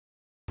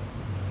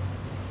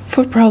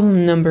For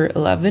problem number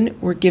 11,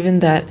 we're given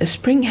that a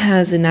spring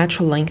has a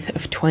natural length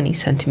of 20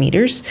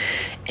 centimeters,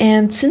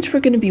 and since we're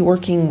going to be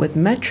working with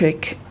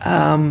metric,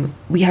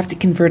 we have to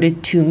convert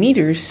it to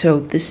meters,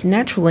 so this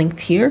natural length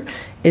here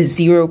is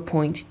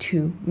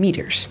 0.2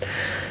 meters.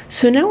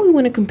 So now we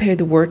want to compare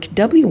the work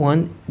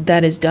W1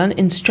 that is done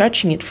in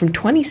stretching it from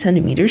 20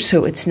 centimeters,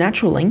 so its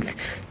natural length,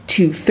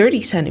 to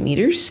 30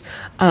 centimeters.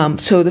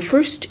 So the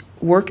first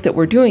work that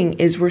we're doing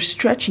is we're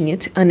stretching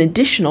it an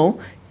additional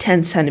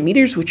 10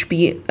 centimeters, which would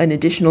be an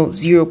additional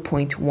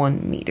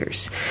 0.1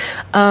 meters.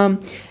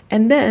 And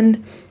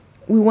then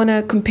we want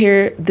to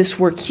compare this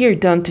work here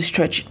done to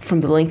stretch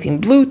from the length in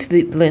blue to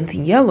the length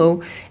in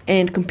yellow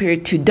and compare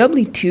it to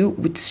W2,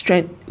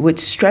 which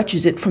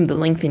stretches it from the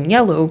length in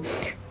yellow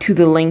to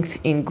the length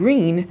in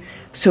green,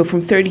 so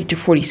from 30 to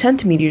 40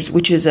 centimeters,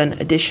 which is an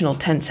additional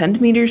 10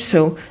 centimeters,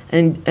 so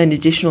an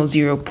additional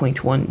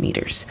 0.1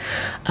 meters.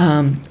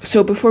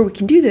 So before we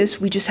can do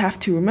this, we just have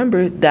to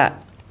remember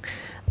that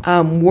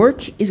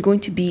work is going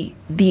to be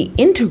the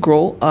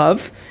integral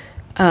of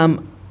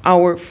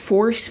our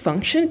force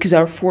function, because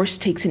our force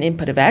takes an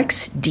input of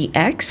x,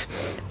 dx,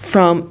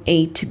 from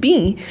a to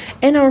b,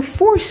 and our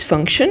force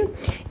function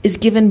is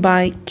given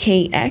by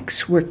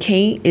kx, where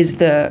k is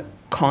the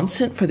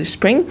constant for the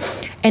spring,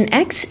 and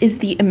x is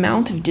the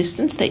amount of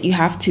distance that you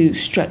have to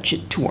stretch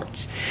it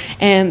towards.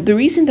 And the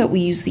reason that we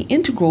use the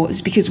integral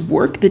is because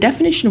work, the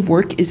definition of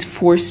work is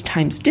force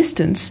times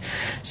distance.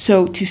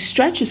 So to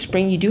stretch a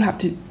spring, you do have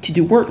to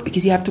do work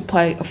because you have to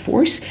apply a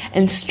force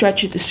and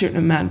stretch it a certain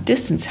amount of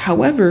distance.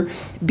 However,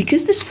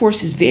 because this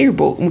force is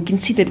variable, and we can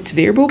see that it's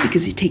variable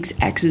because it takes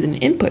x as an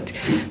input,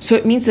 so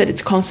it means that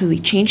it's constantly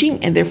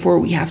changing, and therefore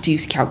we have to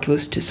use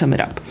calculus to sum it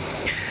up.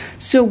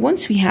 So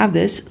once we have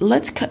this,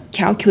 let's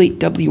calculate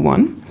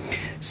W1.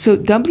 So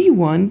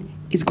W1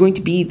 is going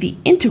to be the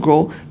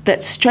integral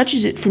that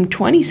stretches it from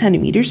 20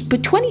 centimeters,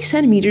 but 20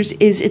 centimeters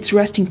is its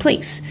resting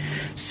place.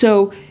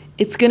 So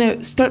it's going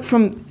to start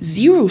from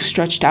 0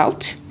 stretched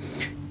out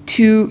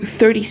to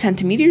 30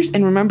 centimeters.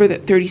 And remember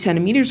that 30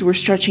 centimeters, we're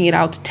stretching it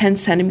out 10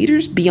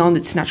 centimeters beyond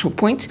its natural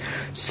point,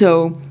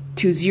 so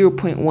to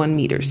 0.1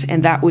 meters.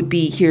 And that would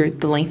be here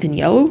the length in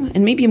yellow.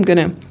 And maybe I'm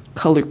going to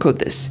color code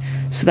this.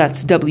 So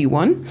that's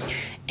W1.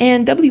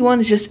 And W1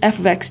 is just f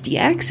of x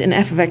dx, and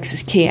f of x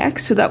is kx,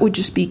 so that would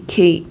just be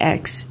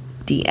kx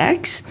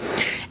dx.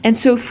 And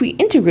so if we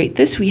integrate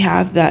this, we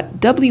have that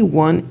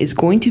W1 is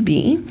going to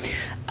be,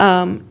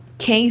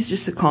 k is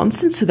just a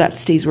constant, so that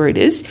stays where it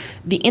is.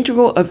 The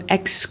integral of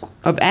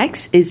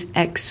x is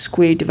x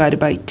squared divided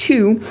by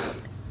 2,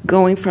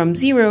 going from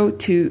 0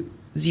 to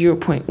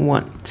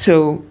 0.1.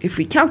 So if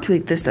we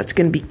calculate this, that's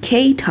going to be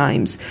k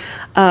times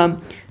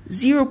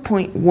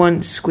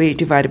 0.1 squared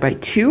divided by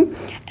 2,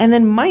 and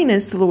then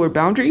minus the lower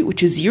boundary,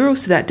 which is 0,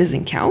 so that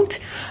doesn't count.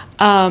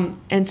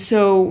 And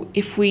so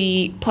if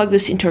we plug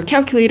this into our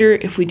calculator,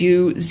 if we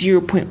do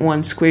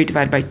 0.1 squared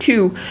divided by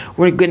 2,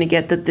 we're going to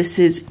get that this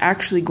is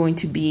actually going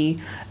to be,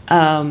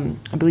 I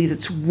believe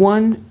it's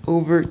 1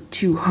 over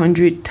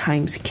 200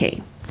 times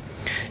k.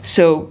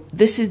 So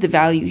this is the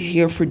value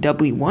here for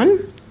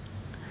W1.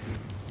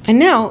 And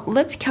now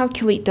let's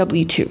calculate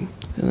W2.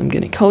 And I'm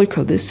going to color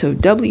code this. So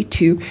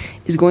W2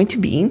 is going to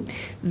be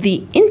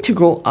the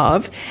integral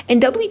of, and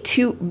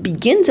W2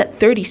 begins at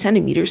 30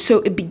 centimeters.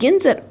 So it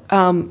begins at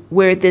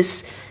where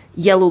this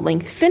yellow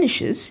length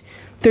finishes,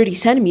 30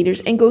 centimeters,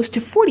 and goes to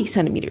 40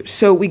 centimeters.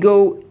 So we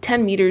go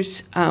 10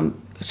 meters,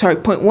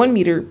 0.1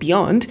 meter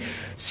beyond.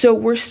 So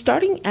we're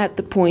starting at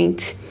the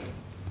point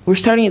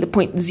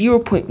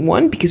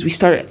 0.1 because we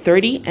start at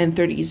 30, and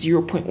 30 is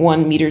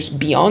 0.1 meters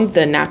beyond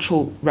the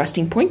natural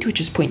resting point,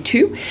 which is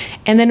 0.2.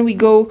 And then we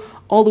go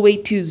all the way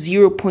to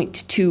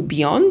 0.2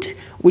 beyond,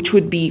 which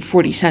would be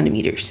 40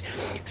 centimeters.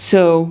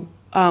 So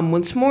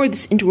once more,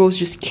 this integral is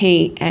just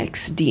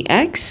kx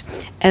dx.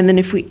 And then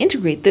if we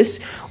integrate this,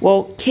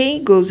 well, k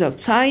goes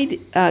outside.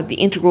 The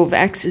integral of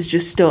x is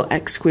just still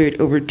x squared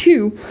over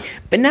 2.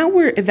 But now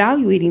we're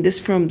evaluating this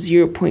from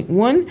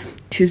 0.1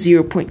 to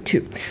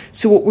 0.2.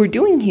 So what we're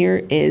doing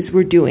here is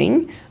we're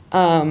doing,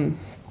 so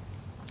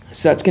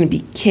that's going to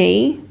be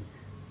k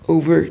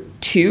over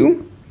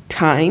 2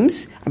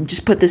 times, I've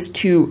just put this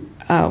 2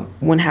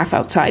 1/2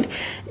 outside,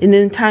 and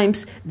then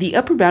times the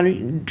upper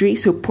boundary,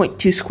 so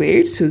 0.2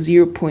 squared, so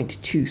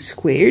 0.2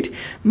 squared,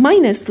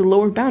 minus the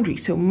lower boundary,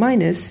 so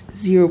minus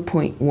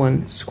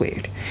 0.1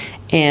 squared.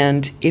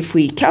 And if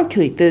we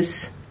calculate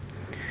this,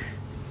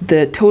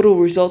 the total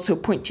results, so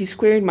 0.2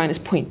 squared minus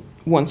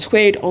 0.1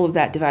 squared, all of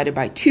that divided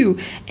by 2,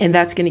 and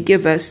that's going to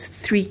give us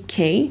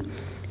 3k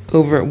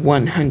over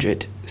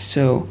 100.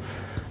 So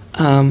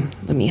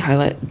let me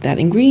highlight that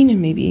in green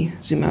and maybe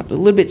zoom out a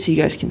little bit so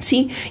you guys can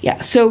see. Yeah,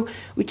 so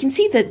we can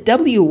see that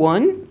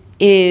W1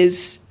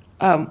 is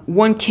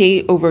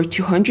 1k over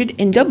 200,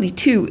 and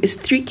W2 is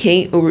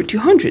 3k over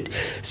 200.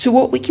 So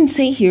what we can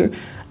say here,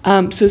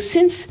 so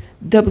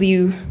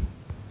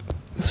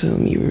let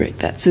me rewrite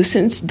that. So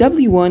since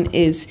W1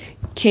 is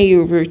k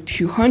over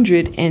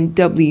 200 and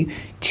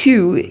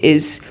W2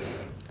 is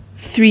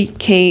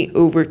 3k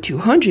over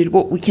 200,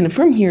 what we can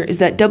affirm here is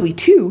that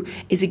W2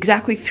 is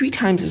exactly 3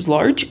 times as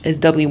large as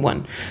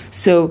W1.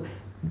 So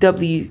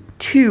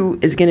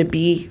W2 is going to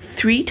be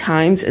 3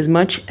 times as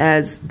much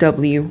as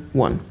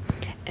W1.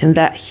 And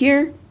that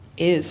here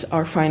is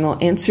our final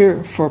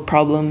answer for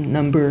problem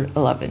number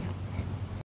 11.